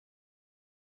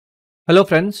Hello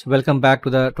friends, welcome back to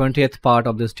the 20th part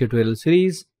of this tutorial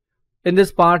series. In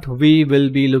this part, we will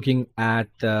be looking at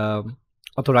the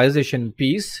authorization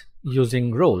piece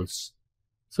using roles.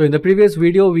 So in the previous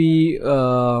video, we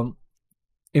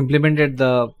implemented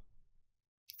the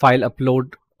file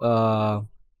upload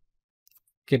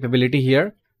capability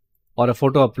here, or a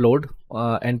photo upload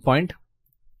endpoint,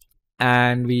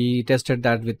 and we tested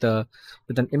that with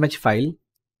an image file.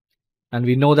 And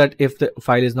we know that if the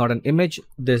file is not an image,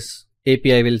 this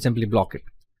API will simply block it.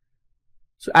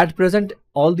 So at present,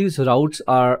 all these routes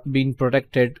are being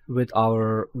protected with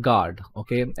our guard.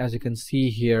 Okay, as you can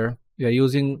see here, we are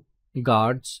using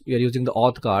guards. We are using the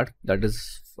auth guard that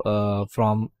is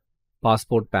from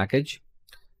passport package,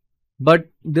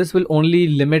 but this will only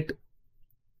limit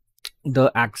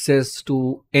the access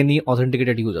to any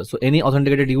authenticated user. So any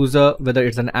authenticated user, whether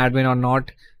it's an admin or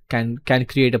not, can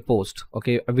create a post.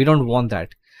 Okay, we don't want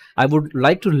that. I would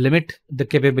like to limit the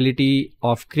capability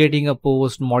of creating a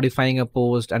post, modifying a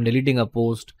post, and deleting a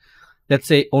post, let's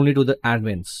say only to the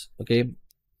admins. Okay,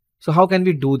 so how can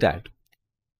we do that?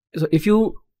 So if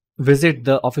you visit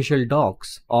the official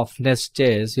docs of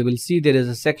NestJS, you will see there is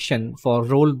a section for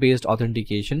role-based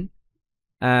authentication,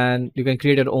 and you can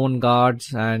create your own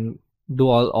guards and do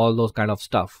all those kind of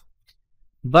stuff.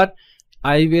 But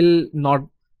I will not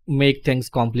make things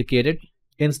complicated.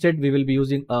 Instead, we will be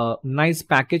using a nice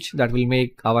package that will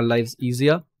make our lives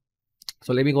easier.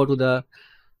 So let me go to the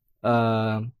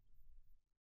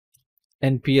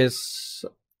NPS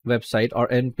website or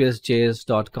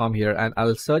npsjs.com here, and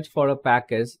I'll search for a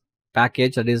package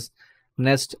that is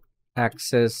Nest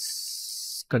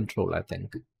Access Control, I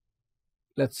think.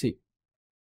 Let's see.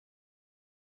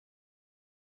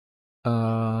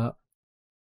 Let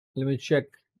me check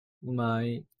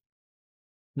my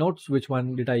notes. Which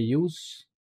one did I use?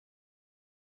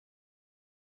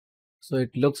 So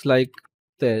it looks like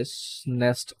this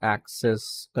Nest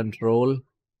Access Control.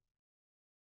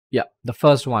 Yeah, the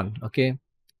first one. Okay,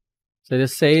 so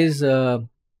this says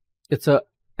it's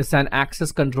an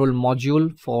access control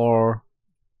module for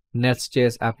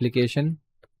NestJS application.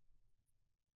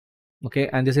 Okay,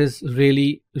 and this is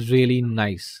really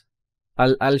nice.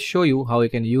 I'll show you how you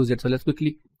can use it. So let's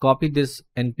quickly copy this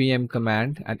npm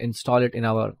command and install it in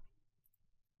our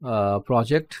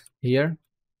project here.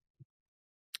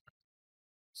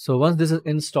 So once this is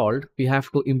installed, we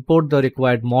have to import the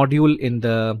required module in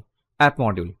the app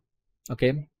module.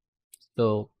 Okay,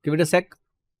 so give it a sec.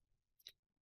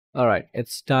 All right,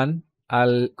 it's done.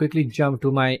 I'll quickly jump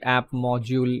to my app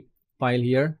module file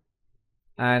here,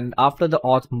 and after the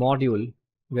auth module,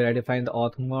 where I define the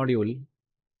auth module,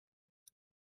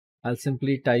 I'll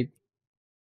simply type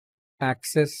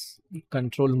access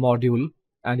control module,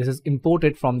 and this is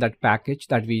imported from that package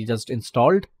that we just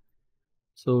installed.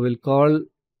 So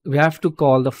we have to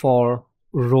call the for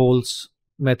roles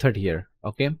method here.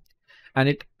 Okay, and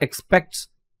it expects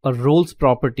a roles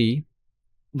property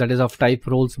that is of type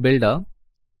roles builder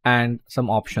and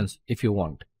some options if you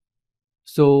want.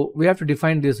 So we have to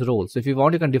define these roles. So if you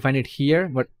want, you can define it here,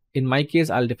 but in my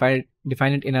case, I'll define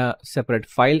it in a separate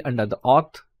file under the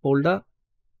auth folder.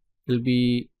 It will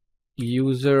be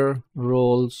user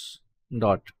roles.ts,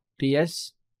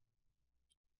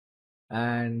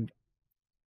 and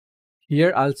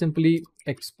here I'll simply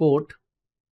export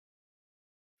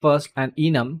first an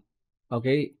enum.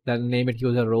 Okay, then name it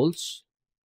user roles,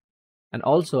 and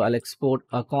also I'll export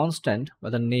a constant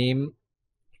with the name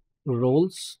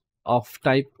roles of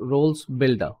type roles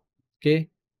builder. Okay,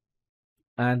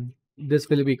 and this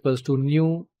will be equals to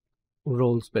new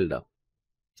roles builder.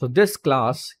 So this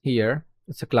class here,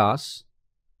 it's a class.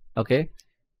 Okay,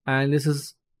 and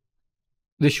this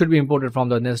should be imported from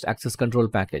the Nest Access Control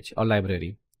package or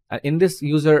library. And in this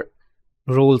user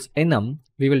roles enum,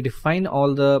 we will define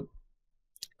all the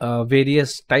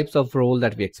various types of role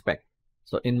that we expect.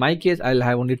 So in my case, I'll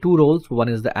have only two roles. One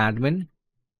is the admin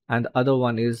and the other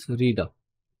one is reader.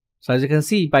 So as you can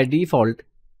see, by default,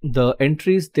 the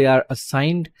entries, they are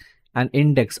assigned an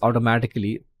index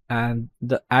automatically, and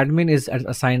the admin is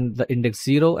assigned the index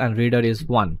 0 and reader is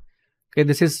 1. Okay,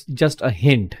 this is just a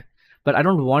hint, but I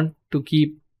don't want to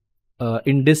keep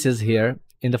indices here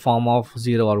in the form of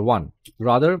 0 or 1.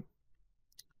 Rather,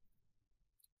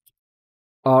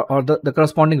 or the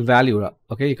corresponding value.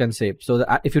 Okay, you can say. So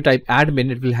if you type admin,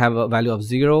 it will have a value of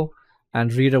 0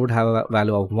 and reader would have a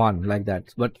value of 1, like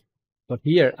that. But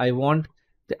here I want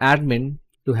the admin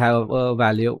to have a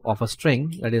value of a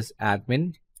string, that is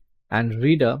admin, and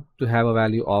reader to have a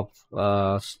value of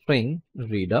string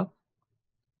reader.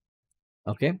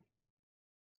 Okay,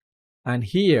 and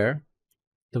here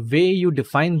the way you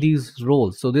define these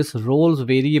roles, so this roles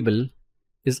variable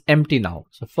is empty now.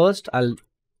 So first I'll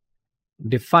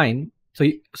define. So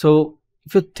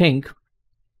if you think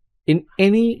in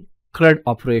any CRUD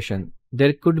operation,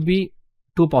 there could be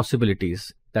two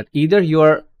possibilities, that either you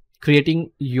are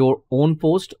creating your own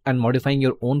post and modifying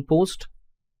your own post.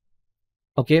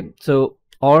 Okay, so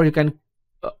or you can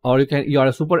you are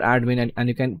a super admin and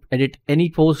you can edit any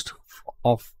post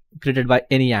of created by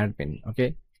any admin.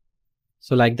 Okay,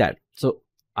 so like that. So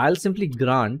I'll simply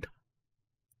grant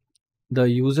the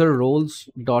user roles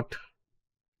dot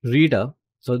reader.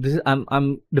 So this is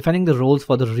I'm defining the roles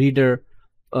for the reader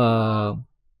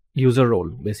user role.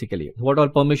 Basically what all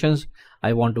permissions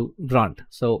I want to grant.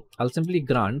 So I'll simply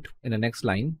grant in the next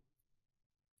line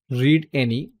read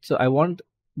any. So I want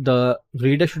the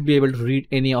reader should be able to read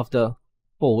any of the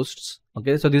posts.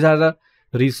 Okay, so these are the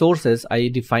resources I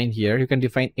define here. You can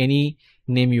define any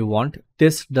name you want.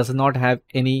 This does not have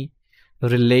any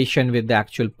relation with the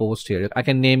actual post here. I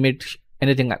can name it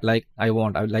anything like I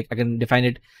want. I can define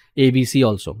it ABC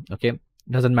also. Okay,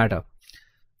 doesn't matter,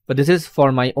 but this is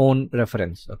for my own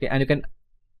reference. Okay, and you can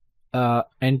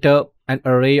enter an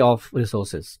array of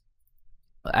resources.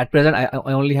 At present I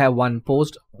only have one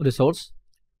post resource.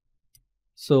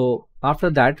 So after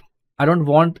that, I don't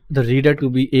want the reader to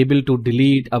be able to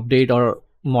delete, update, or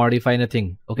modify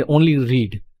anything. Okay, only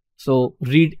read. So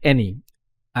read any.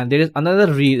 And there is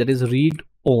another read, that is read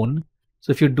own.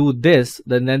 So if you do this,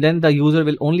 then the user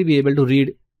will only be able to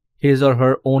read his or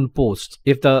her own post.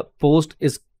 If the post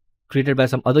is created by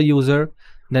some other user,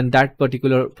 then that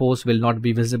particular post will not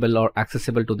be visible or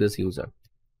accessible to this user.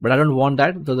 But I don't want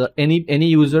that. So any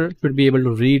user should be able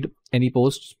to read any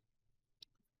posts.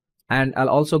 And I'll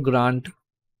also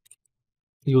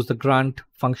use the grant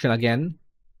function again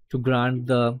to grant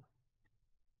the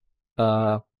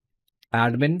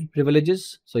admin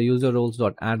privileges. So user roles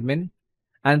dot admin,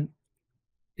 and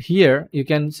here you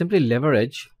can simply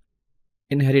leverage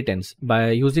inheritance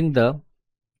by using the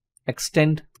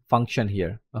extend function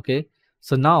here. Okay,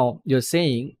 so now you're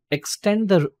saying extend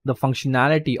the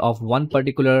functionality of one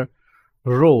particular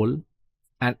role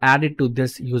and add it to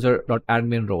this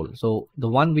user.admin role. So the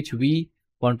one which we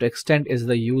want to extend is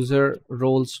the user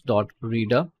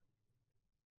roles.reader.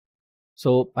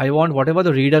 So I want whatever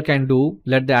the reader can do,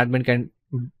 let the admin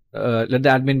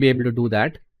be able to do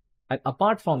that. And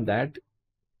apart from that,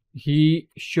 he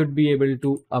should be able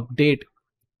to update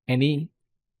any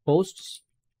posts,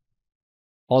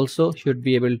 also should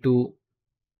be able to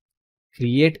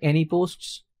create any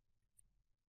posts.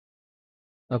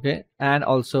 Okay, and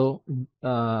also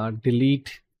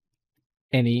delete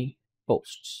any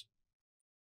posts.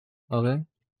 Okay,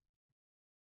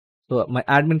 so my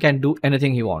admin can do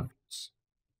anything he wants.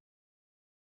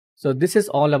 So this is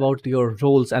all about your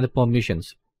roles and the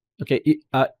permissions. Okay,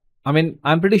 I mean,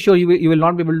 I'm pretty sure you will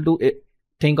not be able to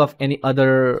think of any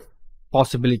other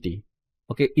possibility.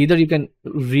 Okay, either you can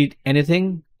read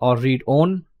anything or read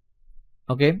own.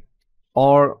 Okay,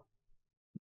 or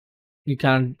you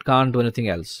can't do anything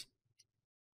else.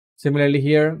 Similarly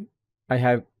here I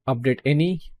have update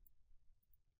any,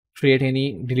 create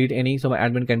any, delete any. So my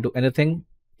admin can do anything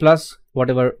plus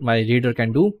whatever my reader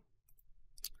can do.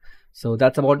 So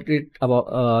that's about it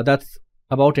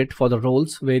for the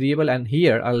roles variable. And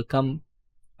here I'll come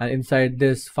and inside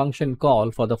this function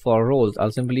call for the for roles,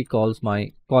 I'll simply call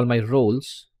my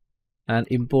roles and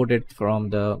import it from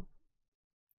the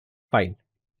file.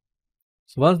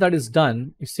 So once that is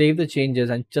done, you save the changes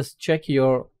and just check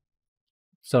your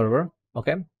server.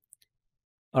 Okay,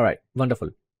 all right,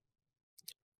 wonderful.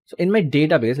 So in my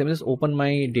database, let me just open my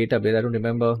database. I don't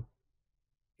remember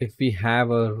if we have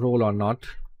a role or not.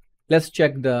 Let's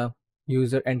check the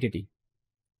user entity.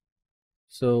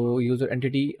 So user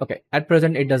entity, okay, at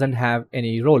present it doesn't have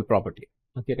any role property.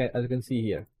 Okay, as you can see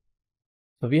here.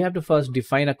 So we have to first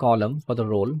define a column for the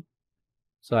role.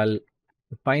 So I'll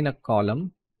define a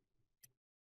column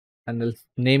and we'll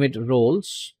name it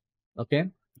roles. Okay,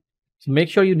 so make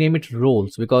sure you name it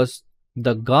roles, because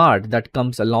the guard that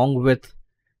comes along with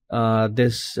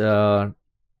this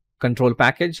control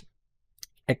package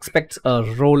expects a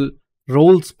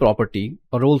roles property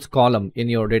or roles column in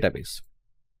your database.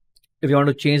 If you want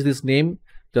to change this name,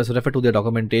 just refer to the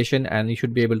documentation and you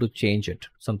should be able to change it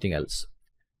something else.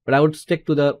 But I would stick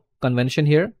to the convention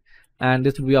here, and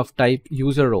this will be of type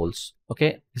user roles.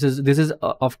 Okay, this is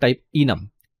of type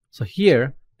enum. So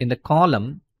here in the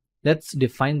column, let's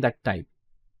define that type.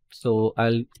 So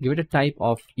I'll give it a type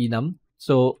of enum.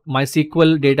 So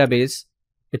MySQL database,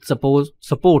 it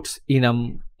supports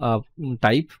enum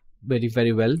type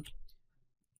very well,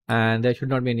 and there should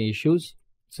not be any issues.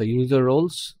 So user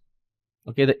roles,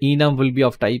 okay, the enum will be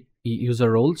of type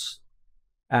user roles,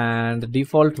 and the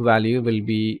default value will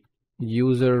be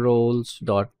user roles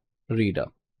dot reader.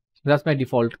 That's my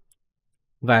default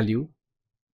value.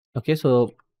 Okay,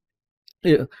 so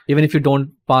even if you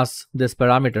don't pass this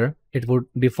parameter, it would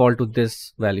default to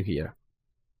this value here.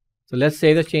 So let's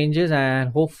save the changes, and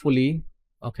hopefully,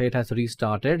 okay, it has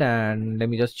restarted. And let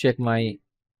me just check my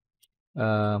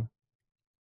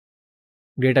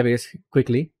database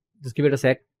quickly. Just give it a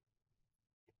sec.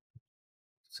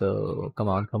 So come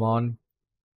on.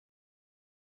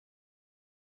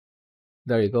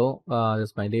 There you go.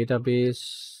 That's my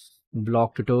database,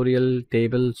 blog tutorial,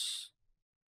 tables,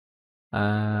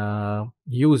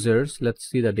 users. Let's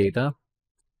see the data.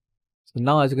 So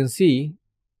now, as you can see,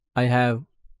 I have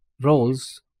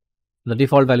roles. The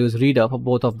default value is reader for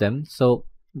both of them. So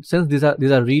since these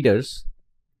are readers,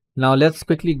 now let's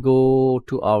quickly go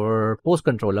to our post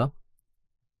controller,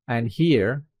 and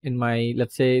here in my,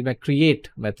 let's say, my create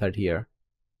method here.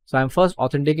 So I'm first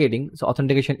authenticating. So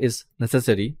authentication is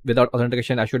necessary. Without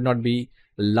authentication, I should not be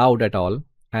allowed at all.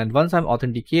 And once I'm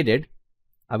authenticated,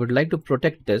 I would like to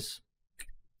protect this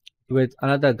with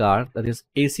another guard, that is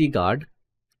AC guard.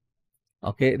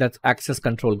 Okay, that's access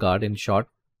control guard in short.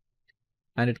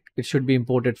 And it should be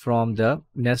imported from the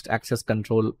Nest access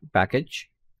control package.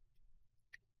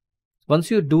 Once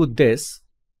you do this,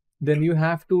 then you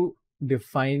have to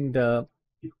define the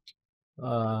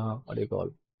what do you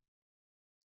call,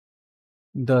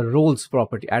 the roles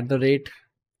property at the rate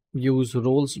use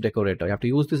roles decorator. You have to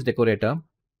use this decorator,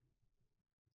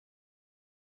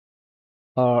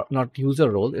 or not user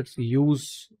role, it's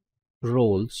use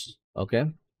roles.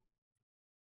 Okay,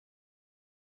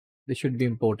 this should be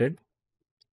imported.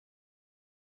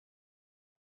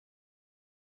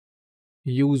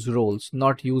 Use roles,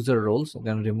 not user roles. I'm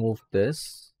going to remove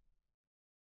this.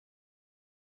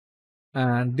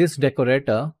 And this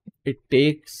decorator, it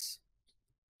takes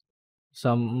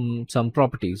some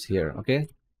properties here. Okay,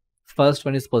 first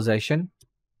one is possession.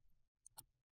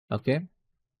 Okay,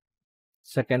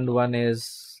 second one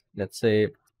is, let's say,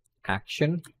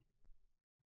 action,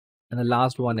 and the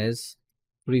last one is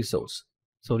resource.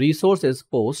 So resource is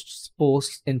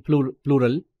posts in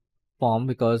plural form,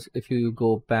 because if you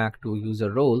go back to user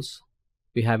roles,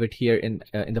 we have it here in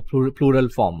the plural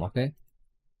form. Okay,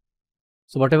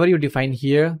 so whatever you define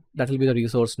here, that will be the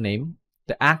resource name.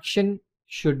 The action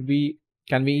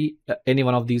can be any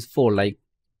one of these four, like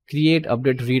create,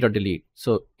 update, read, or delete.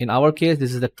 So in our case,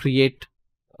 this is the create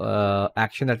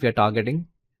action that we are targeting.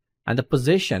 And the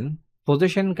position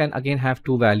can again have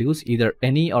two values, either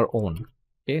any or own.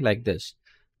 Okay, like this.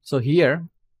 So here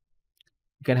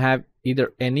you can have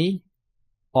either any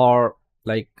or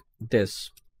like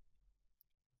this,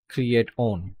 create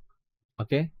own.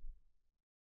 Okay,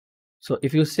 so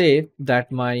if you say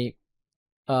that my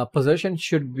possession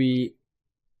should be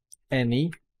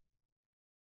any,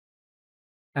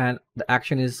 and the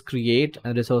action is create,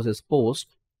 and resource is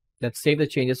post, let's save the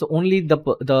changes. So only the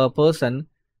person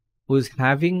who is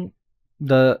having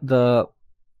I'm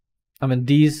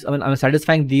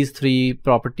satisfying these three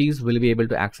properties will be able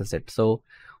to access it. So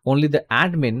only the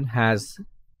admin has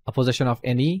a possession of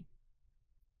any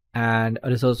and a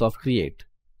resource of create.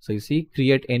 So you see,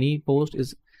 create any post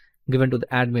is given to the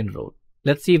admin role.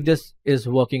 Let's see if this is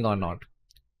working or not.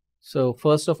 So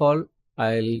first of all,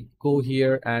 I'll go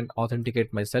here and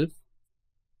authenticate myself.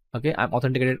 Okay, I'm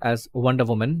authenticated as Wonder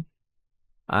Woman.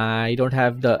 I don't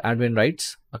have the admin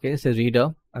rights. Okay, it's a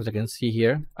reader. As you can see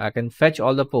here, I can fetch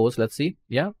all the posts. Let's see.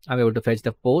 Yeah, I'm able to fetch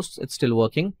the posts. It's still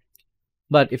working.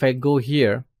 But if I go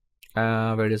here,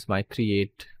 where is my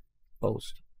create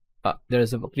post? There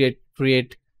is a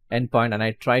create endpoint, and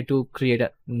I try to create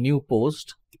a new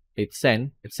post. It's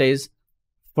sent. It says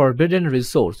forbidden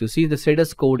resource. You see, the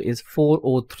status code is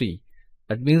 403.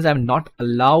 That means I'm not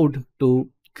allowed to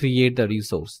create the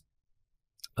resource.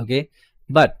 Okay,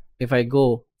 but if I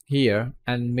go here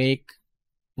and make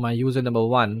my user number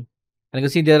 1, and you can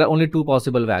see there are only two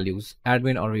possible values,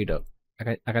 admin or reader.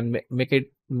 I can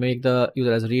make the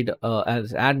user as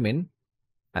as admin.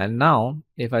 And now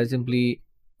if I simply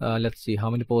let's see, how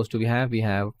many posts do we have? We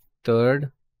have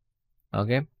third.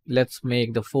 Okay, let's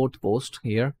make the fourth post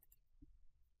here,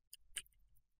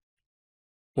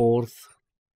 fourth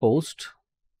post.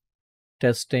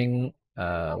 Testing,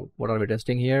 what are we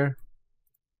testing here?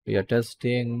 We are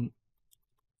testing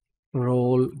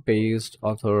role-based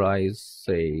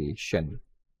authorization.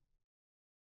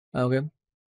 Okay,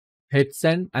 hit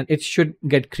send, and it should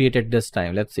get created this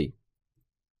time. Let's see.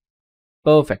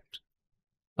 Perfect.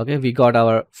 Okay, we got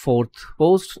our fourth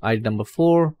post, ID number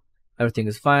 4. Everything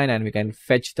is fine, and we can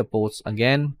fetch the posts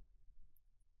again.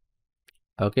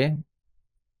 Okay,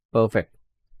 perfect.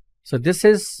 So this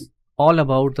is all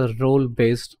about the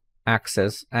role-based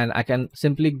access, and I can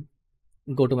simply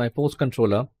go to my post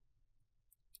controller,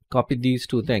 copy these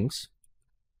two things,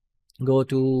 go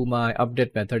to my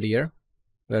update method here.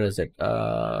 Where is it?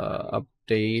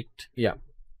 Update, yeah,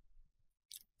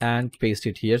 and paste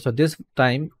it here. So this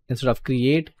time, instead of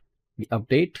create, we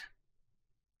update,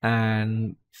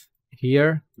 and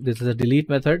here this is a delete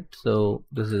method, so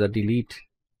this is a delete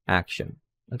action.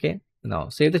 Okay, now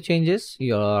save the changes,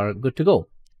 you are good to go.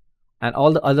 And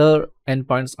all the other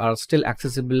endpoints are still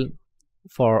accessible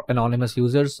for anonymous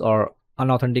users or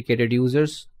unauthenticated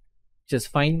users, just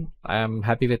fine. I am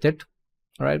happy with it.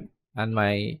 All right, and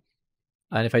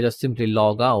if I just simply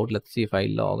log out, let's see if I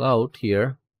log out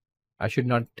here, I should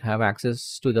not have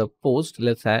access to the post.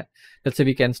 Let's say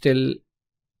we can still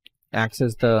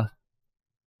access the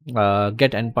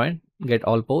get endpoint, get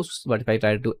all posts, but if I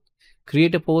try to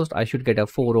create a post, I should get a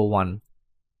 401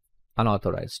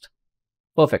 unauthorized.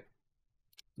 Perfect.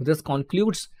 This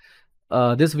concludes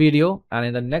this video, and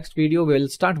in the next video we'll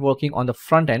start working on the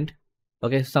front end.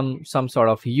 Okay, some sort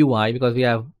of UI, because we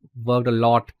have worked a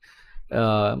lot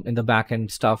in the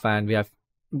backend stuff, and we have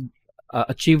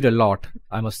achieved a lot,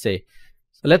 I must say.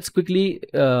 So let's quickly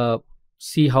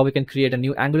see how we can create a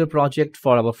new Angular project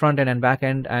for our front end and back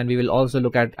end, and we will also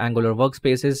look at Angular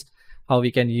workspaces, how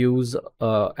we can use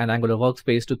an Angular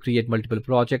workspace to create multiple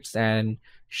projects and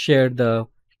share the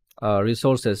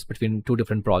resources between two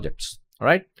different projects. All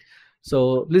right,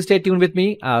 so please stay tuned with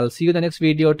me. I'll see you in the next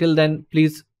video. Till then,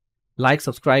 please like,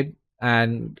 subscribe,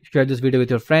 and share this video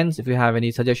with your friends. If you have any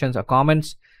suggestions or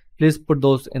comments, please put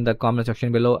those in the comment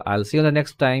section below. I'll see you the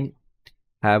next time.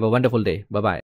 Have a wonderful day. Bye bye.